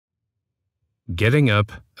Getting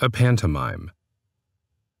Up a Pantomime.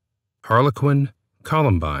 Harlequin,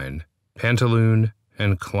 Columbine, Pantaloon,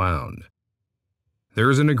 and Clown.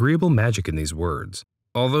 There is an agreeable magic in these words,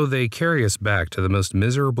 although they carry us back to the most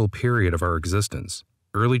miserable period of our existence,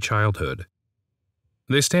 early childhood.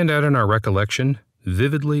 They stand out in our recollection,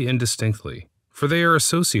 vividly and distinctly, for they are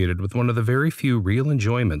associated with one of the very few real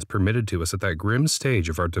enjoyments permitted to us at that grim stage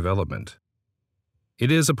of our development.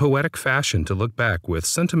 It is a poetic fashion to look back with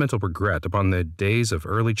sentimental regret upon the days of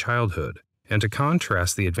early childhood, and to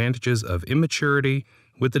contrast the advantages of immaturity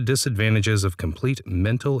with the disadvantages of complete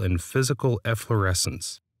mental and physical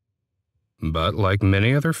efflorescence. But like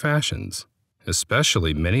many other fashions,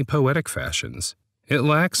 especially many poetic fashions, it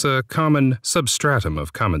lacks a common substratum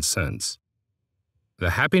of common sense.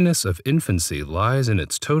 The happiness of infancy lies in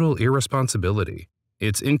its total irresponsibility,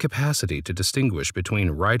 its incapacity to distinguish between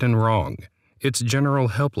right and wrong, its general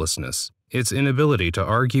helplessness, its inability to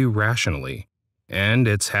argue rationally, and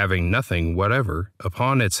its having nothing whatever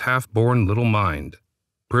upon its half-born little mind,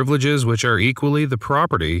 privileges which are equally the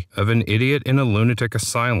property of an idiot in a lunatic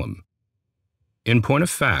asylum. In point of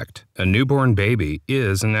fact, a newborn baby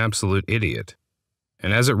is an absolute idiot,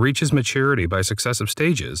 and as it reaches maturity by successive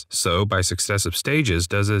stages, so by successive stages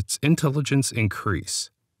does its intelligence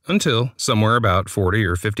increase, until, somewhere about 40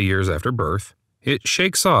 or 50 years after birth, it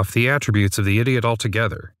shakes off the attributes of the idiot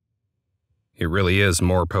altogether. It really is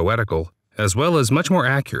more poetical, as well as much more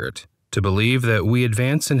accurate, to believe that we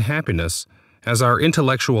advance in happiness as our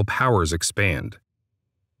intellectual powers expand.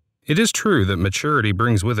 It is true that maturity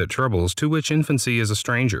brings with it troubles to which infancy is a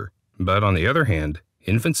stranger, but on the other hand,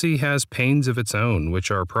 infancy has pains of its own which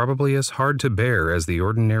are probably as hard to bear as the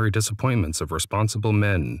ordinary disappointments of responsible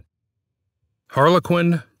men.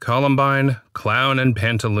 Harlequin, Columbine, Clown, and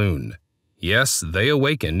Pantaloon. Yes, they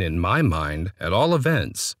awaken, in my mind, at all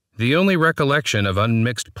events, the only recollection of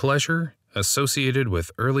unmixed pleasure associated with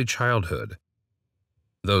early childhood.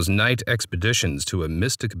 Those night expeditions to a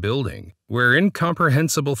mystic building, where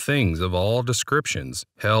incomprehensible things of all descriptions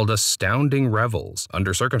held astounding revels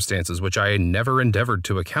under circumstances which I had never endeavored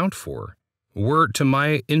to account for, were to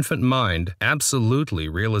my infant mind absolutely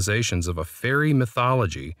realizations of a fairy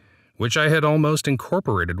mythology which I had almost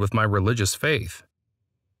incorporated with my religious faith.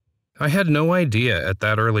 I had no idea at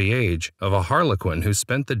that early age of a harlequin who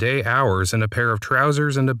spent the day hours in a pair of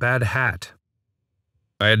trousers and a bad hat.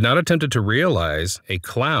 I had not attempted to realize a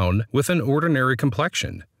clown with an ordinary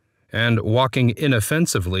complexion, and walking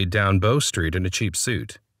inoffensively down Bow Street in a cheap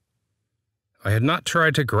suit. I had not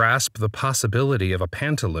tried to grasp the possibility of a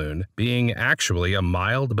pantaloon being actually a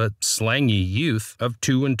mild but slangy youth of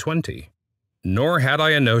 22. Nor had I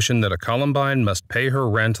a notion that a Columbine must pay her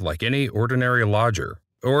rent like any ordinary lodger,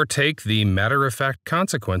 or take the matter-of-fact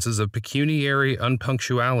consequences of pecuniary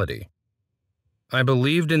unpunctuality. I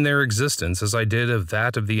believed in their existence as I did of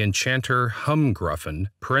that of the enchanter Humgruffin,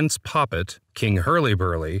 Prince Poppet, King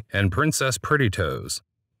Hurlyburly, and Princess Prettitoes,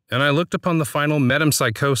 and I looked upon the final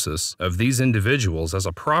metempsychosis of these individuals as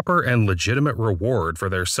a proper and legitimate reward for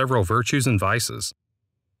their several virtues and vices.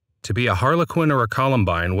 To be a harlequin or a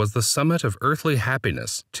columbine was the summit of earthly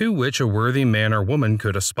happiness to which a worthy man or woman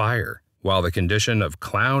could aspire, while the condition of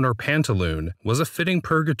clown or pantaloon was a fitting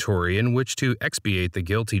purgatory in which to expiate the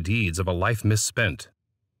guilty deeds of a life misspent.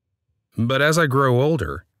 But as I grow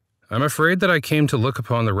older, I'm afraid that I came to look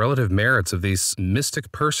upon the relative merits of these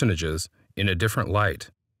mystic personages in a different light.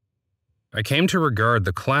 I came to regard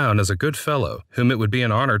the clown as a good fellow whom it would be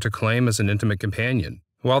an honor to claim as an intimate companion,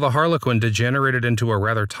 while the harlequin degenerated into a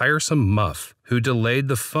rather tiresome muff who delayed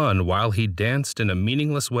the fun while he danced in a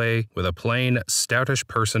meaningless way with a plain, stoutish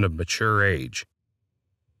person of mature age.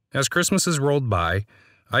 As Christmases rolled by,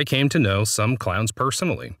 I came to know some clowns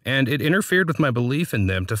personally, and it interfered with my belief in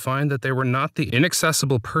them to find that they were not the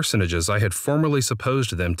inaccessible personages I had formerly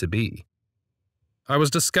supposed them to be. I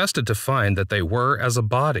was disgusted to find that they were, as a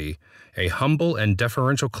body, a humble and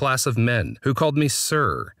deferential class of men who called me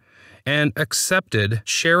sir, and accepted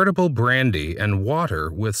charitable brandy and water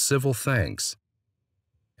with civil thanks.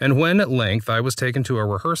 And when at length I was taken to a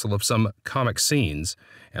rehearsal of some comic scenes,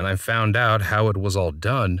 and I found out how it was all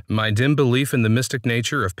done, my dim belief in the mystic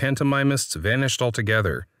nature of pantomimists vanished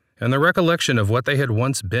altogether, and the recollection of what they had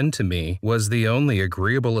once been to me was the only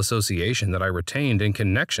agreeable association that I retained in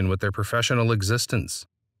connection with their professional existence.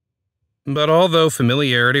 But although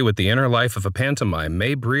familiarity with the inner life of a pantomime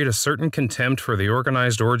may breed a certain contempt for the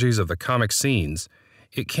organized orgies of the comic scenes,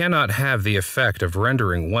 it cannot have the effect of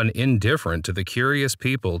rendering one indifferent to the curious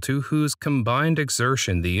people to whose combined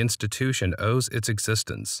exertion the institution owes its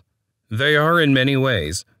existence. They are in many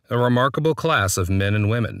ways a remarkable class of men and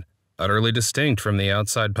women, utterly distinct from the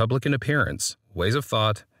outside public in appearance, ways of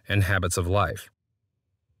thought, and habits of life.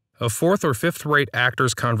 A fourth or fifth-rate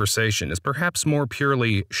actor's conversation is perhaps more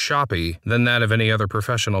purely shoppy than that of any other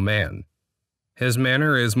professional man. His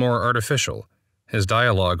manner is more artificial, his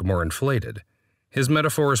dialogue more inflated, his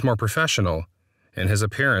metaphors more professional, and his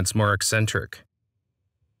appearance more eccentric.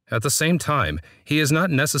 At the same time, he is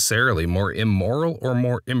not necessarily more immoral or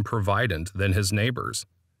more improvident than his neighbors,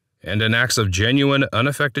 and in acts of genuine,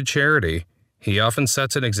 unaffected charity, he often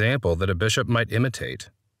sets an example that a bishop might imitate.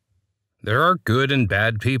 There are good and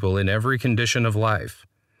bad people in every condition of life,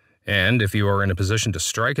 and if you are in a position to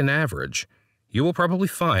strike an average, you will probably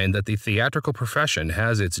find that the theatrical profession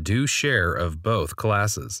has its due share of both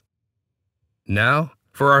classes. Now,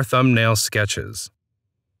 for our thumbnail sketches.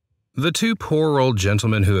 The two poor old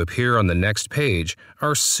gentlemen who appear on the next page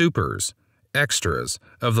are supers, extras,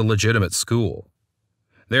 of the legitimate school.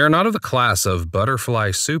 They are not of the class of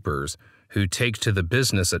butterfly supers who take to the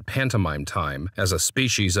business at pantomime time as a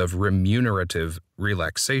species of remunerative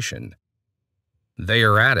relaxation. They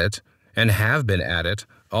are at it, and have been at it,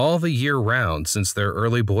 all the year round since their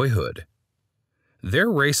early boyhood. Their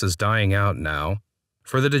race is dying out now,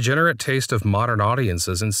 for the degenerate taste of modern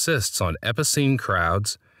audiences insists on epicene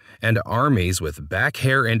crowds and armies with back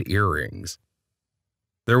hair and earrings.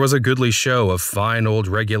 There was a goodly show of fine old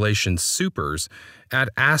regulation supers at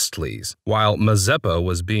Astley's while Mazeppa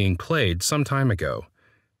was being played some time ago,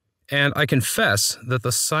 and I confess that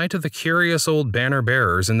the sight of the curious old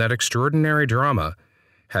banner-bearers in that extraordinary drama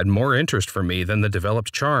had more interest for me than the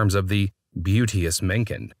developed charms of the beauteous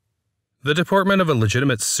Mencken. The deportment of a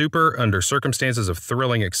legitimate super under circumstances of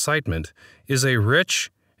thrilling excitement is a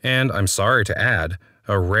rich, and I'm sorry to add,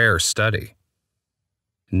 a rare study.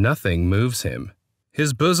 Nothing moves him.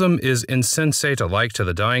 His bosom is insensate alike to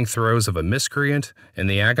the dying throes of a miscreant and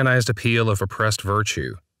the agonized appeal of oppressed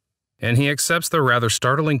virtue, and he accepts the rather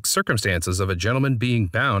startling circumstances of a gentleman being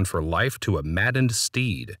bound for life to a maddened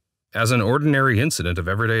steed as an ordinary incident of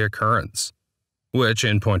everyday occurrence, which,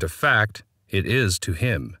 in point of fact, it is to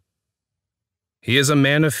him. He is a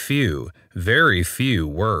man of few, very few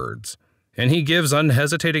words, and he gives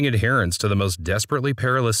unhesitating adherence to the most desperately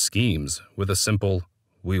perilous schemes with a simple,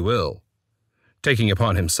 "We will," taking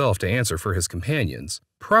upon himself to answer for his companions,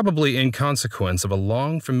 probably in consequence of a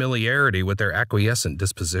long familiarity with their acquiescent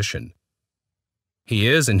disposition. He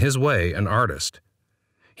is, in his way, an artist.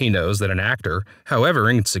 He knows that an actor, however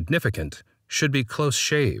insignificant, should be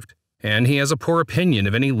close-shaved, and he has a poor opinion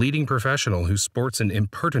of any leading professional who sports an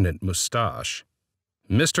impertinent moustache.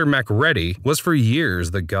 Mr. Macready was for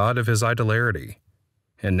years the god of his idolarity,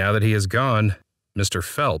 and now that he is gone, Mr.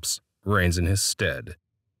 Phelps reigns in his stead.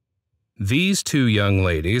 These two young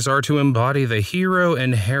ladies are to embody the hero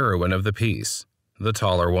and heroine of the piece. The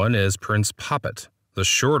taller one is Prince Poppet, the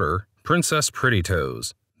shorter, Princess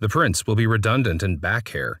Prettitoes. The prince will be redundant in back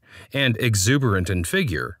hair and exuberant in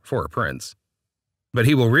figure for a prince, but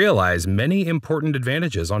he will realize many important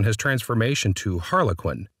advantages on his transformation to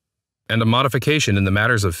harlequin, and a modification in the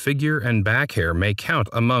matters of figure and back hair may count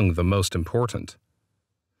among the most important.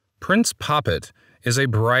 Prince Poppet is a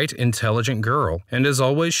bright, intelligent girl and is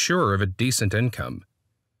always sure of a decent income.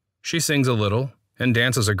 She sings a little and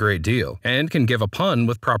dances a great deal and can give a pun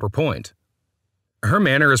with proper point. Her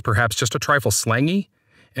manner is perhaps just a trifle slangy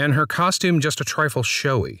and her costume just a trifle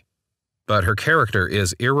showy, but her character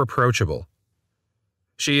is irreproachable.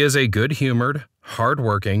 She is a good-humored,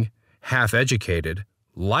 hard-working, half-educated,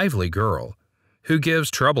 lively girl who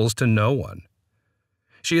gives troubles to no one.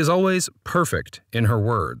 She is always perfect in her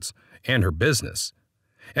words and her business,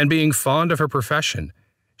 and being fond of her profession,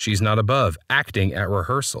 she's not above acting at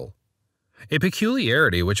rehearsal, a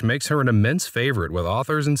peculiarity which makes her an immense favorite with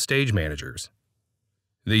authors and stage managers.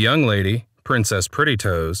 The young lady, Princess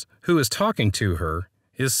Prettitoes, who is talking to her,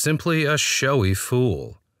 is simply a showy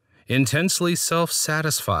fool, intensely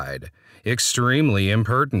self-satisfied, extremely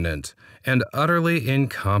impertinent, and utterly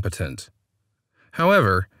incompetent.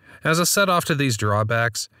 However, as a set-off to these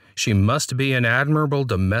drawbacks, she must be an admirable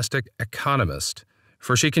domestic economist,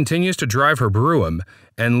 for she continues to drive her brougham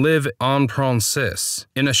and live en princesse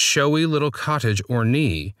in a showy little cottage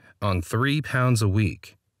ornée on £3 a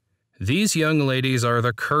week. These young ladies are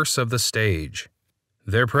the curse of the stage.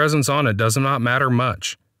 Their presence on it does not matter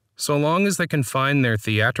much, so long as they confine their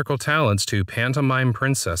theatrical talents to pantomime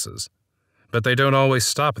princesses. But they don't always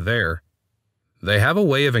stop there. They have a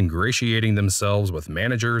way of ingratiating themselves with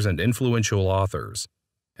managers and influential authors,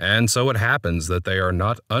 and so it happens that they are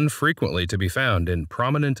not unfrequently to be found in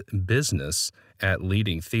prominent business at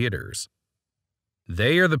leading theaters.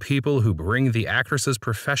 They are the people who bring the actress's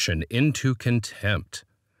profession into contempt,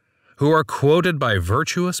 who are quoted by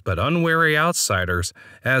virtuous but unwary outsiders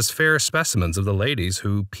as fair specimens of the ladies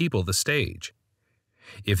who people the stage.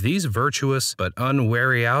 If these virtuous but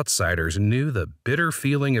unwary outsiders knew the bitter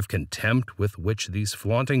feeling of contempt with which these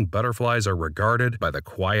flaunting butterflies are regarded by the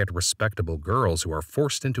quiet, respectable girls who are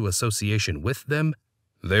forced into association with them,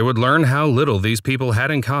 they would learn how little these people had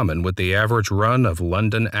in common with the average run of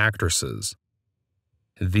London actresses.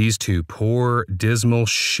 These two poor, dismal,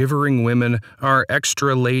 shivering women are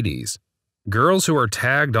extra ladies, girls who are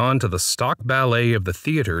tagged on to the stock ballet of the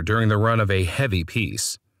theater during the run of a heavy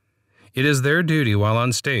piece. It is their duty while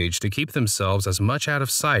on stage to keep themselves as much out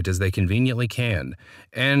of sight as they conveniently can,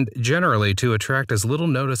 and generally to attract as little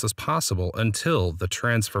notice as possible until the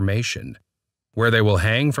transformation, where they will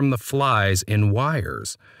hang from the flies in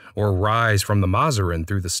wires, or rise from the Mazarin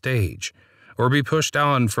through the stage, or be pushed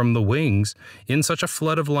on from the wings in such a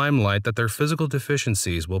flood of limelight that their physical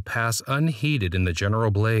deficiencies will pass unheeded in the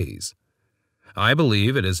general blaze. I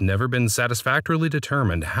believe it has never been satisfactorily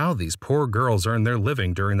determined how these poor girls earn their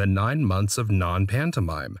living during the 9 months of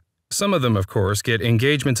non-pantomime. Some of them, of course, get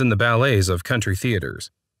engagements in the ballets of country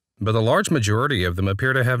theaters, but the large majority of them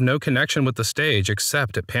appear to have no connection with the stage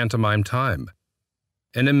except at pantomime time.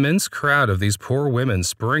 An immense crowd of these poor women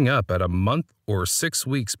spring up at a month or 6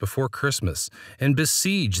 weeks before Christmas and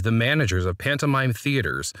besiege the managers of pantomime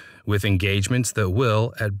theaters with engagements that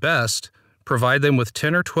will, at best, provide them with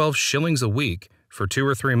 10 or 12 shillings a week for 2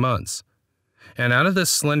 or 3 months. And out of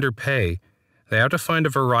this slender pay, they have to find a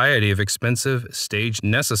variety of expensive stage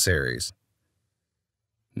necessaries.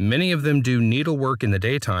 Many of them do needlework in the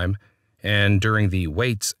daytime and during the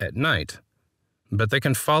waits at night, but they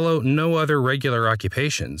can follow no other regular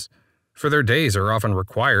occupations, for their days are often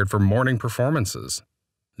required for morning performances.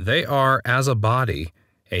 They are, as a body,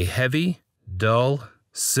 a heavy, dull,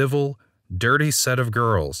 civil, dirty set of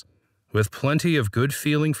girls, with plenty of good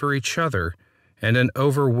feeling for each other and an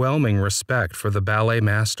overwhelming respect for the ballet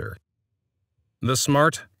master. The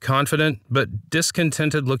smart, confident, but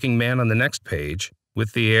discontented-looking man on the next page,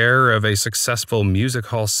 with the air of a successful music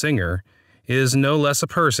hall singer, is no less a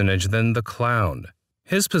personage than the clown.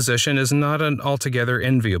 His position is not an altogether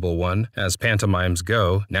enviable one, as pantomimes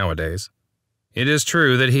go nowadays. It is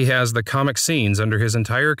true that he has the comic scenes under his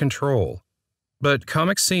entire control, but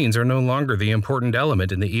comic scenes are no longer the important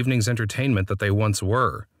element in the evening's entertainment that they once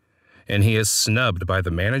were, and he is snubbed by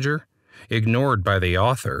the manager, ignored by the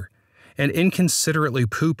author, and inconsiderately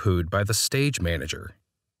pooh-poohed by the stage manager.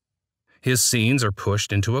 His scenes are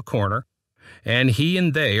pushed into a corner, and he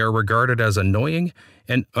and they are regarded as annoying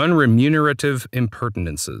and unremunerative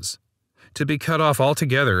impertinences, to be cut off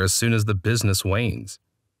altogether as soon as the business wanes.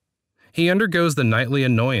 He undergoes the nightly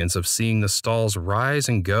annoyance of seeing the stalls rise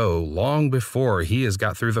and go long before he has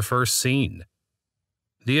got through the first scene.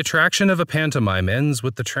 The attraction of a pantomime ends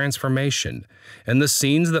with the transformation, and the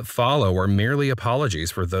scenes that follow are merely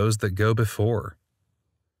apologies for those that go before.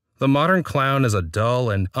 The modern clown is a dull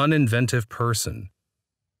and uninventive person.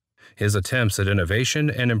 His attempts at innovation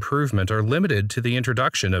and improvement are limited to the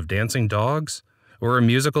introduction of dancing dogs or a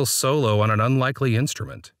musical solo on an unlikely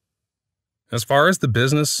instrument. As far as the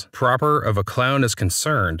business proper of a clown is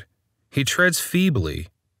concerned, he treads feebly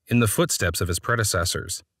in the footsteps of his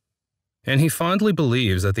predecessors, and he fondly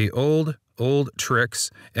believes that the old tricks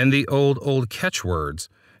and the old catchwords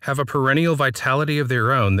have a perennial vitality of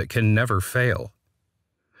their own that can never fail.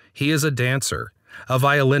 He is a dancer, a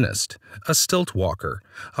violinist, a stilt walker,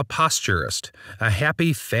 a posturist, a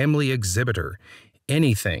happy family exhibitor,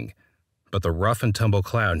 anything but the rough and tumble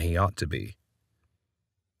clown he ought to be.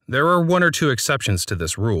 There are 1 or 2 exceptions to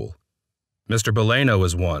this rule. Mr. Boleno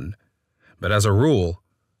is one, but as a rule,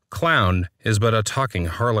 clown is but a talking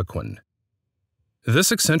harlequin.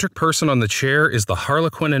 This eccentric person on the chair is the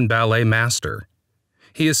harlequin and ballet master.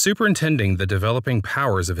 He is superintending the developing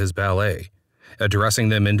powers of his ballet, addressing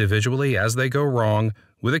them individually as they go wrong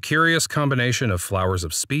with a curious combination of flowers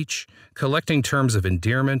of speech, collecting terms of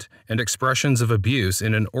endearment, and expressions of abuse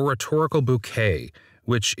in an oratorical bouquet,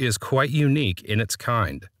 which is quite unique in its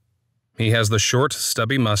kind. He has the short,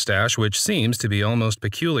 stubby mustache which seems to be almost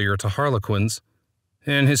peculiar to harlequins,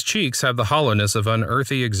 and his cheeks have the hollowness of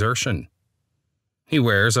unearthly exertion. He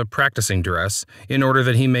wears a practicing dress in order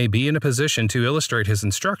that he may be in a position to illustrate his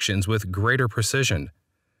instructions with greater precision,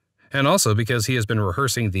 and also because he has been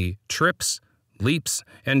rehearsing the trips, leaps,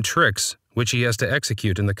 and tricks which he has to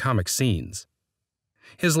execute in the comic scenes.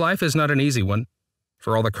 His life is not an easy one,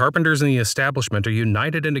 for all the carpenters in the establishment are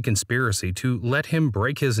united in a conspiracy to let him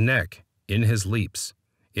break his neck in his leaps,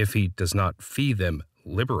 if he does not fee them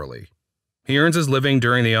liberally. He earns his living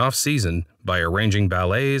during the off-season by arranging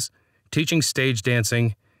ballets, teaching stage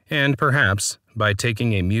dancing, and perhaps by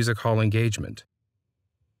taking a music hall engagement.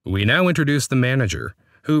 We now introduce the manager,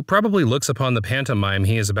 who probably looks upon the pantomime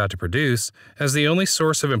he is about to produce as the only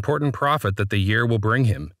source of important profit that the year will bring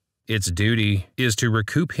him. Its duty is to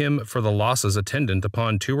recoup him for the losses attendant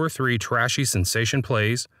upon 2 or 3 trashy sensation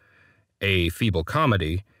plays, a feeble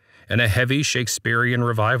comedy, and a heavy Shakespearean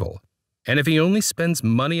revival. And if he only spends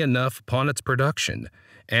money enough upon its production,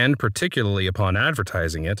 and particularly upon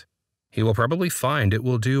advertising it, he will probably find it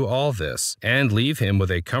will do all this and leave him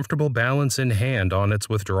with a comfortable balance in hand on its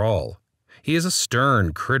withdrawal. He is a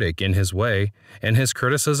stern critic in his way, and his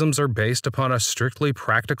criticisms are based upon a strictly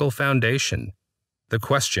practical foundation: the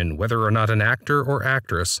question whether or not an actor or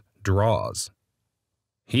actress draws.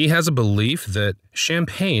 He has a belief that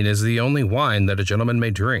champagne is the only wine that a gentleman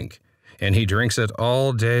may drink, and he drinks it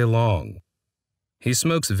all day long. He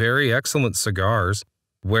smokes very excellent cigars,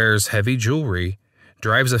 wears heavy jewelry,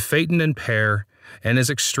 drives a phaeton and pair, and is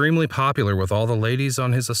extremely popular with all the ladies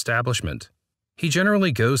on his establishment. He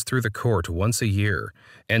generally goes through the court once a year,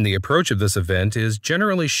 and the approach of this event is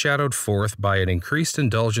generally shadowed forth by an increased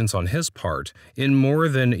indulgence on his part in more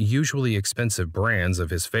than usually expensive brands of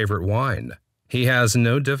his favorite wine. He has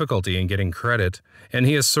no difficulty in getting credit, and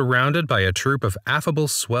he is surrounded by a troop of affable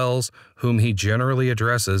swells whom he generally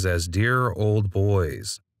addresses as dear old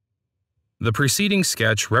boys. The preceding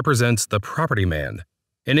sketch represents the property man,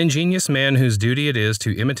 an ingenious man whose duty it is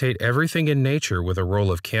to imitate everything in nature with a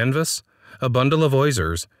roll of canvas, a bundle of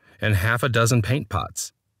oysters, and half a dozen paint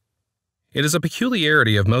pots. It is a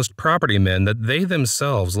peculiarity of most property men that they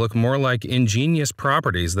themselves look more like ingenious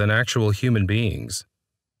properties than actual human beings.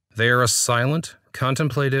 They are a silent,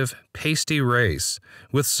 contemplative, pasty race,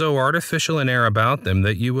 with so artificial an air about them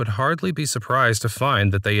that you would hardly be surprised to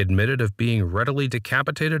find that they admitted of being readily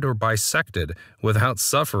decapitated or bisected without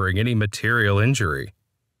suffering any material injury.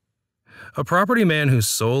 A property man whose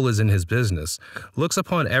soul is in his business looks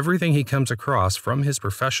upon everything he comes across from his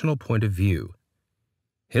professional point of view.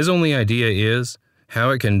 His only idea is how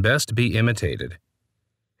it can best be imitated.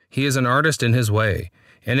 He is an artist in his way,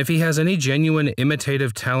 and if he has any genuine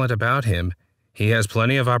imitative talent about him, he has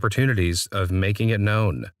plenty of opportunities of making it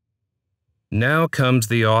known. Now comes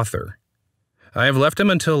the author. I have left him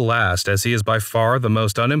until last, as he is by far the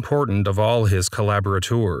most unimportant of all his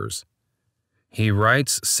collaborators. He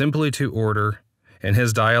writes simply to order, and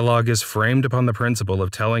his dialogue is framed upon the principle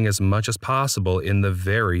of telling as much as possible in the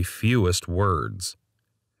very fewest words.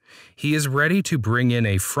 He is ready to bring in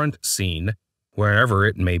a front scene wherever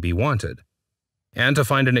it may be wanted, and to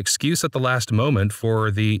find an excuse at the last moment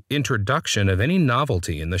for the introduction of any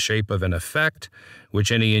novelty in the shape of an effect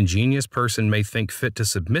which any ingenious person may think fit to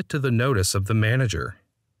submit to the notice of the manager.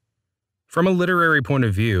 From a literary point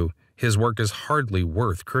of view, his work is hardly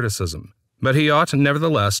worth criticism, but he ought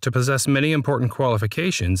nevertheless to possess many important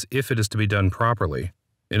qualifications if it is to be done properly.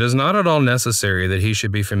 It is not at all necessary that he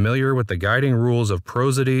should be familiar with the guiding rules of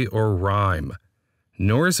prosody or rhyme,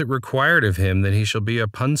 nor is it required of him that he shall be a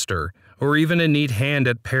punster or even a neat hand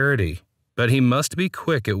at parody, but he must be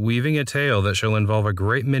quick at weaving a tale that shall involve a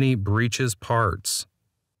great many breeches parts.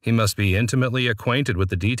 He must be intimately acquainted with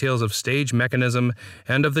the details of stage mechanism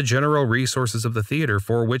and of the general resources of the theater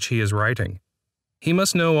for which he is writing. He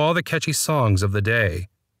must know all the catchy songs of the day,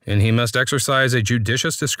 and he must exercise a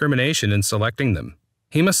judicious discrimination in selecting them.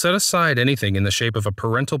 He must set aside anything in the shape of a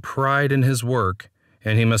parental pride in his work,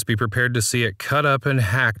 and he must be prepared to see it cut up and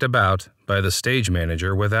hacked about by the stage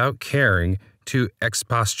manager without caring to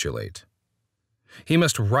expostulate. He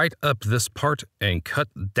must write up this part and cut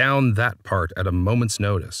down that part at a moment's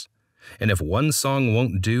notice, and if one song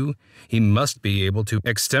won't do, he must be able to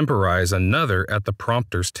extemporize another at the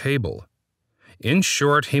prompter's table. In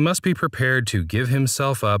short, he must be prepared to give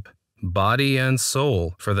himself up, body and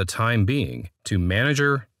soul, for the time being, to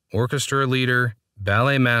manager, orchestra leader,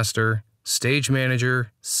 ballet master, stage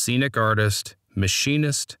manager, scenic artist,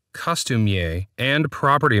 machinist, costumier, and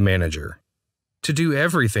property manager. To do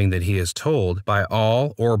everything that he is told by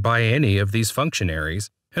all or by any of these functionaries,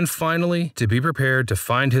 and finally to be prepared to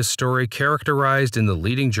find his story characterized in the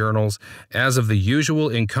leading journals as of the usual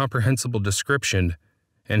incomprehensible description,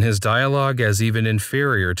 and his dialogue as even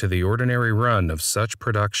inferior to the ordinary run of such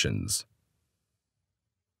productions.